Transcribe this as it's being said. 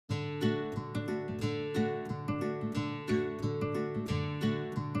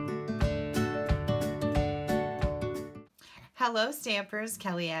Hello Stampers,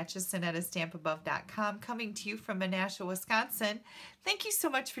 Kelly Acheson at AStampAbove.com coming to you from Menasha, Wisconsin. Thank you so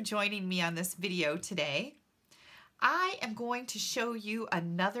much for joining me on this video today. I am going to show you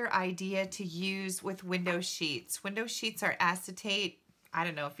another idea to use with window sheets. Window sheets are acetate, I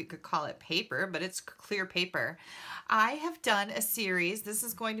don't know if you could call it paper, but it's clear paper. I have done a series, this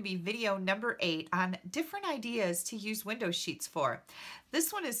is going to be video number 8, on different ideas to use window sheets for.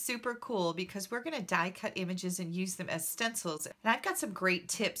 This one is super cool because we're going to die cut images and use them as stencils. And I've got some great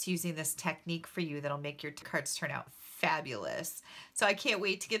tips using this technique for you that'll make your cards turn out fabulous. So I can't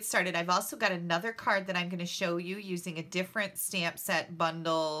wait to get started. I've also got another card that I'm going to show you using a different stamp set,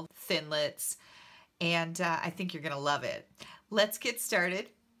 bundle, thinlits, and I think you're going to love it. Let's get started.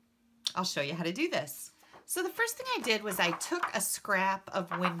 I'll show you how to do this. So the first thing I did was I took a scrap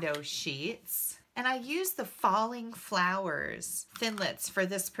of window sheets and I used the Falling Flowers thinlits for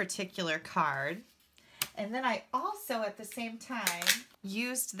this particular card. And then I also at the same time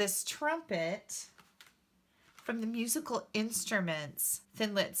used this trumpet from the Musical Instruments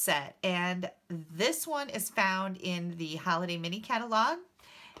thinlit set. And this one is found in the Holiday Mini Catalog.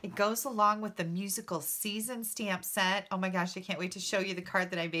 It goes along with the Musical Season stamp set. Oh my gosh, I can't wait to show you the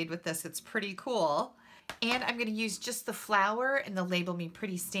card that I made with this. It's pretty cool. And I'm going to use just the flower and the Label Me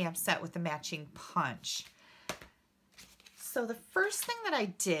Pretty stamp set with the matching punch. So the first thing that I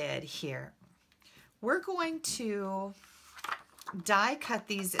did here, we're going to die cut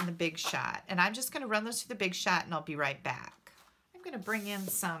these in the Big Shot. And I'm just going to run those through the Big Shot and I'll be right back. I'm going to bring in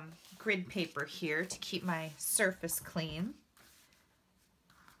some grid paper here to keep my surface clean.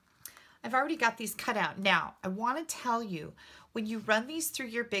 I've already got these cut out. Now, I want to tell you, when you run these through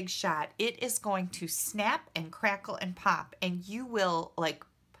your Big Shot, it is going to snap and crackle and pop, and you will like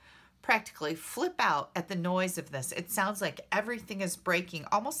practically flip out at the noise of this. It sounds like everything is breaking,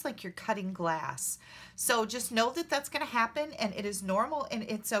 almost like you're cutting glass. So just know that that's going to happen, and it is normal, and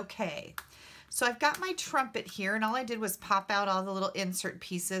it's okay. So I've got my trumpet here, and all I did was pop out all the little insert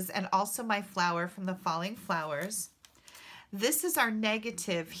pieces, and also my flower from the Falling Flowers. This is our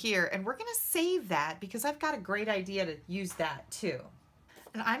negative here, and we're going to save that because I've got a great idea to use that too.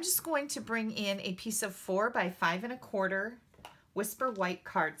 And I'm just going to bring in a piece of 4 by 5 1/4 Whisper White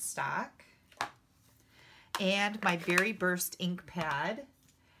cardstock and my Berry Burst ink pad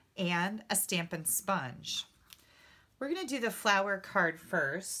and a Stampin' Sponge. We're going to do the flower card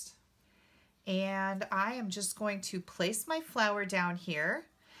first, and I am just going to place my flower down here.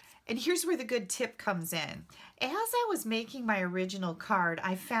 And here's where the good tip comes in. As I was making my original card,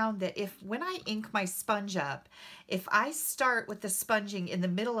 I found that when I ink my sponge up, if I start with the sponging in the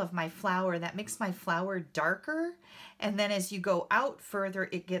middle of my flower, that makes my flower darker. And then as you go out further,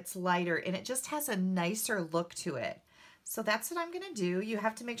 it gets lighter and it just has a nicer look to it. So that's what I'm going to do. You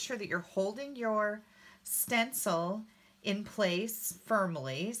have to make sure that you're holding your stencil in place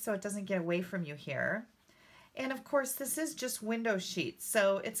firmly so it doesn't get away from you here. And of course, this is just window sheets,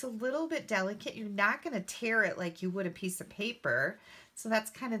 so it's a little bit delicate. You're not going to tear it like you would a piece of paper, so that's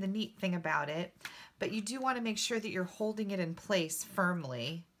kind of the neat thing about it. But you do want to make sure that you're holding it in place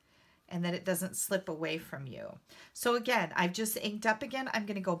firmly and that it doesn't slip away from you. So again, I've just inked up again. I'm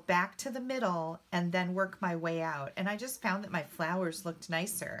going to go back to the middle and then work my way out. And I just found that my flowers looked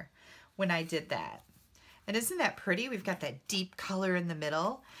nicer when I did that. And isn't that pretty? We've got that deep color in the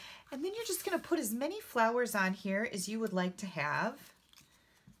middle. And then you're just going to put as many flowers on here as you would like to have.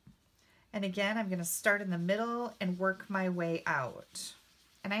 And again, I'm going to start in the middle and work my way out.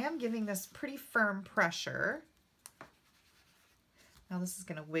 And I am giving this pretty firm pressure. Now this is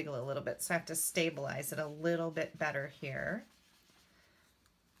going to wiggle a little bit, so I have to stabilize it a little bit better here.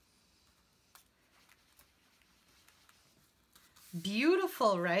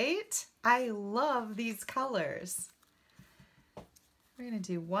 Beautiful, right? I love these colors. We're going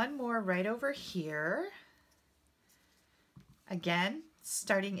to do one more right over here. Again,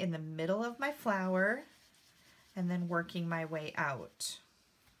 starting in the middle of my flower and then working my way out.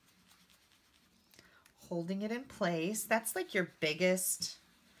 Holding it in place. That's like your biggest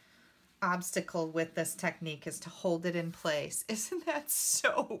obstacle with this technique, is to hold it in place. Isn't that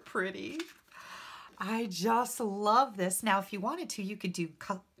so pretty? I just love this. Now, if you wanted to, you could do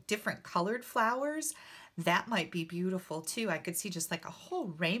different colored flowers. That might be beautiful too. I could see just like a whole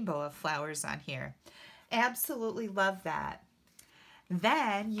rainbow of flowers on here. Absolutely love that.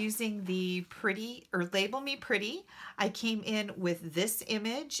 Then using the pretty, or Label Me Pretty, I came in with this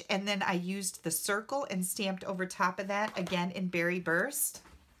image and then I used the circle and stamped over top of that, again in Berry Burst.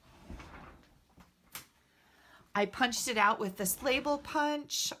 I punched it out with this label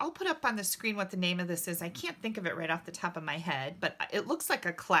punch. I'll put up on the screen what the name of this is. I can't think of it right off the top of my head, but it looks like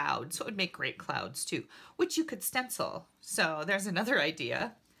a cloud, so it would make great clouds too, which you could stencil. So there's another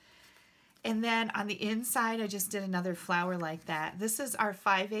idea. And then on the inside, I just did another flower like that. This is our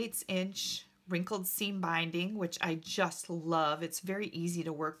 5/8 inch wrinkled seam binding, which I just love. It's very easy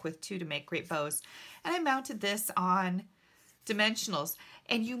to work with too to make great bows. And I mounted this on dimensionals.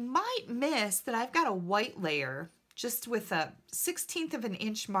 And you might miss that I've got a white layer just with a 1/16 of an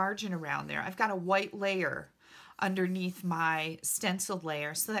inch margin around there. I've got a white layer underneath my stenciled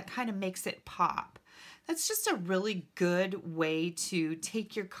layer, so that kind of makes it pop. That's just a really good way to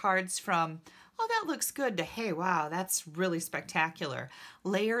take your cards from, oh, that looks good, to, hey, wow, that's really spectacular.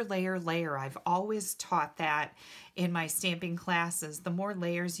 Layer, layer, layer. I've always taught that in my stamping classes. The more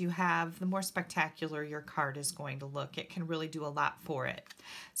layers you have, the more spectacular your card is going to look. It can really do a lot for it.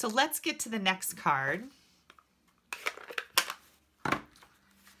 So let's get to the next card.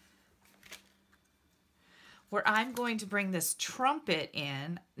 Where I'm going to bring this trumpet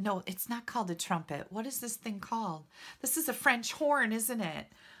in. No, it's not called a trumpet. What is this thing called? This is a French horn, isn't it?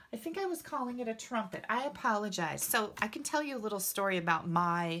 I think I was calling it a trumpet. I apologize. So I can tell you a little story about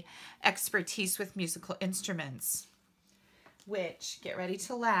my expertise with musical instruments, which, get ready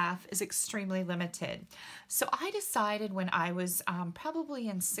to laugh, is extremely limited. So I decided when I was probably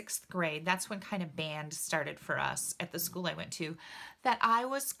in 6th grade, that's when kind of band started for us at the school I went to, that I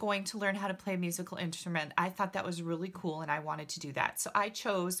was going to learn how to play a musical instrument. I thought that was really cool and I wanted to do that. So I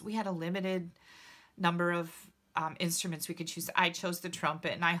chose, we had a limited number of instruments we could choose. I chose the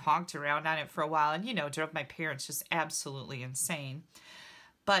trumpet and I honked around on it for a while and, you know, drove my parents just absolutely insane.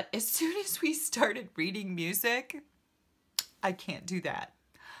 But as soon as we started reading music, I can't do that.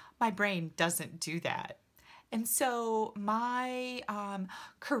 My brain doesn't do that. And so my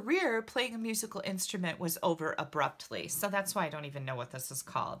career playing a musical instrument was over abruptly. So that's why I don't even know what this is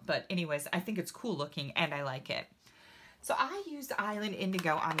called. But anyways, I think it's cool looking and I like it. So I used Island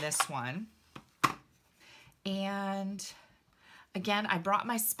Indigo on this one. And again, I brought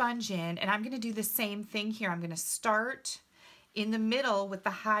my sponge in and I'm going to do the same thing here. I'm going to start in the middle with the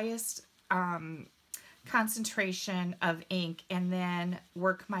highest concentration of ink and then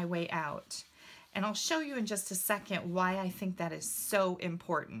work my way out. And I'll show you in just a second why I think that is so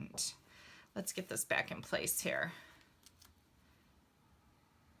important. Let's get this back in place here.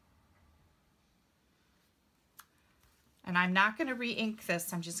 And I'm not going to re-ink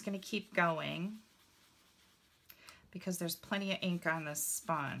this. I'm just going to keep going because there's plenty of ink on this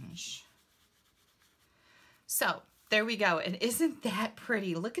sponge. So there we go. And isn't that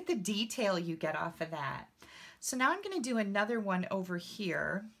pretty? Look at the detail you get off of that. So now I'm going to do another one over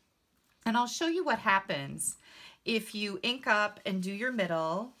here. And I'll show you what happens if you ink up and do your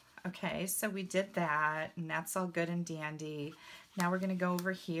middle. Okay, so we did that, and that's all good and dandy. Now we're going to go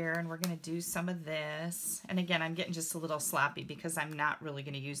over here, and we're going to do some of this. And again, I'm getting just a little sloppy because I'm not really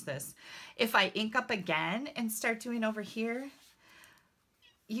going to use this. If I ink up again and start doing over here,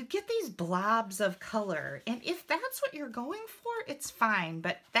 you get these blobs of color. And if that's what you're going for, it's fine,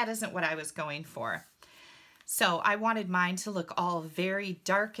 but that isn't what I was going for. So I wanted mine to look all very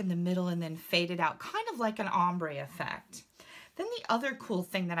dark in the middle and then faded out, kind of like an ombre effect. Then the other cool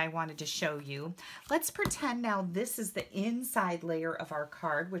thing that I wanted to show you, let's pretend now this is the inside layer of our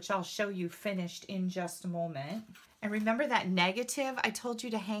card, which I'll show you finished in just a moment. And remember that negative I told you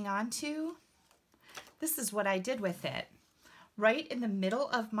to hang on to? This is what I did with it. Right in the middle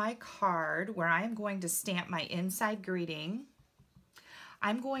of my card where I am going to stamp my inside greeting,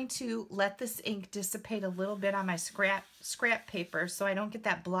 I'm going to let this ink dissipate a little bit on my scrap paper so I don't get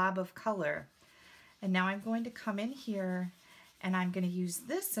that blob of color. And now I'm going to come in here and I'm going to use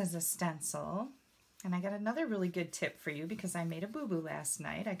this as a stencil. And I got another really good tip for you because I made a boo-boo last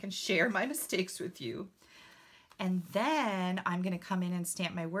night. I can share my mistakes with you. And then I'm going to come in and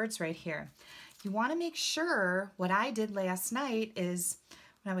stamp my words right here. You want to make sure what I did last night is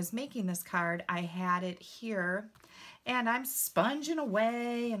when I was making this card, I had it here and I'm sponging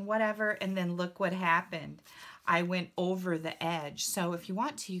away and whatever, and then look what happened. I went over the edge. So if you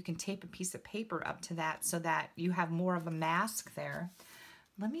want to, you can tape a piece of paper up to that so that you have more of a mask there.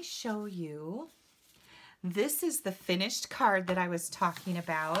 Let me show you. This is the finished card that I was talking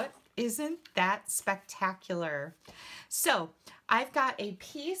about. Isn't that spectacular? So I've got a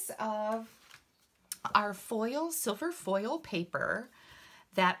piece of our foil, silver foil paper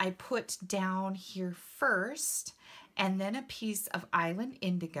that I put down here first. and then a piece of Island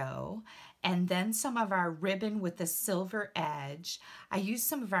Indigo, and then some of our ribbon with the silver edge. I used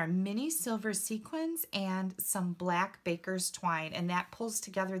some of our mini silver sequins and some black baker's twine, and that pulls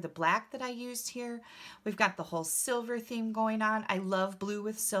together the black that I used here. We've got the whole silver theme going on. I love blue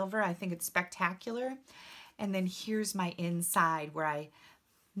with silver. I think it's spectacular. And then here's my inside where I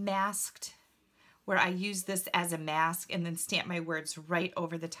masked, where I use this as a mask and then stamp my words right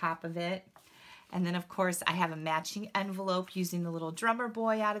over the top of it. And then of course I have a matching envelope using the little drummer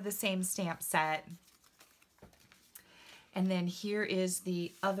boy out of the same stamp set. And then here is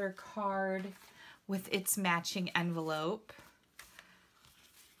the other card with its matching envelope.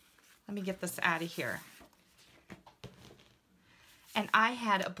 Let me get this out of here. And I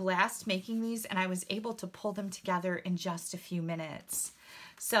had a blast making these, and I was able to pull them together in just a few minutes.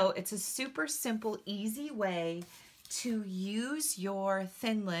 So it's a super simple, easy way to use your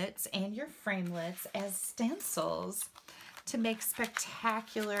thinlits and your framelits as stencils to make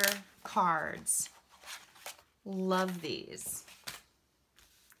spectacular cards. Love these.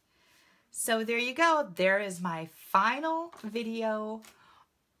 So there you go. There is my final video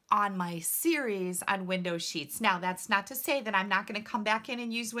on my series on window sheets. Now, that's not to say that I'm not going to come back in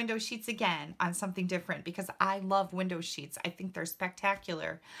and use window sheets again on something different, because I love window sheets. I think they're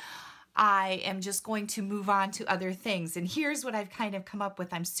spectacular. I am just going to move on to other things. And here's what I've kind of come up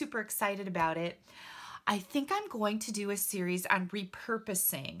with. I'm super excited about it. I think I'm going to do a series on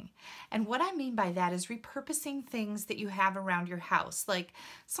repurposing. And what I mean by that is repurposing things that you have around your house. Like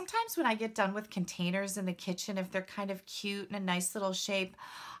sometimes when I get done with containers in the kitchen, if they're kind of cute and a nice little shape,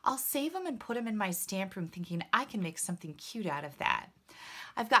 I'll save them and put them in my stamp room thinking I can make something cute out of that.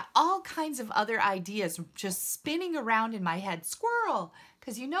 I've got all kinds of other ideas just spinning around in my head. Squirrel,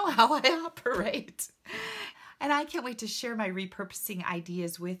 because you know how I operate. And I can't wait to share my repurposing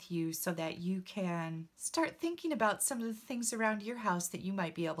ideas with you so that you can start thinking about some of the things around your house that you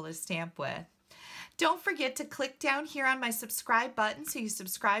might be able to stamp with. Don't forget to click down here on my subscribe button so you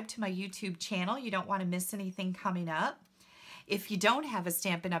subscribe to my YouTube channel. You don't want to miss anything coming up. If you don't have a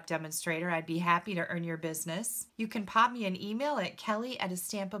Stampin' Up! Demonstrator, I'd be happy to earn your business. You can pop me an email at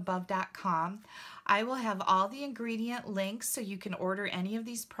kelly@astampabove.com. I will have all the ingredient links so you can order any of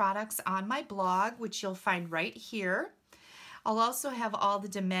these products on my blog, which you'll find right here. I'll also have all the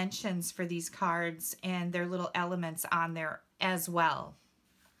dimensions for these cards and their little elements on there as well.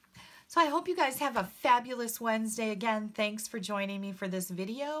 So I hope you guys have a fabulous Wednesday. Again, thanks for joining me for this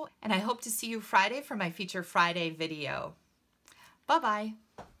video, and I hope to see you Friday for my Feature Friday video. Bye-bye.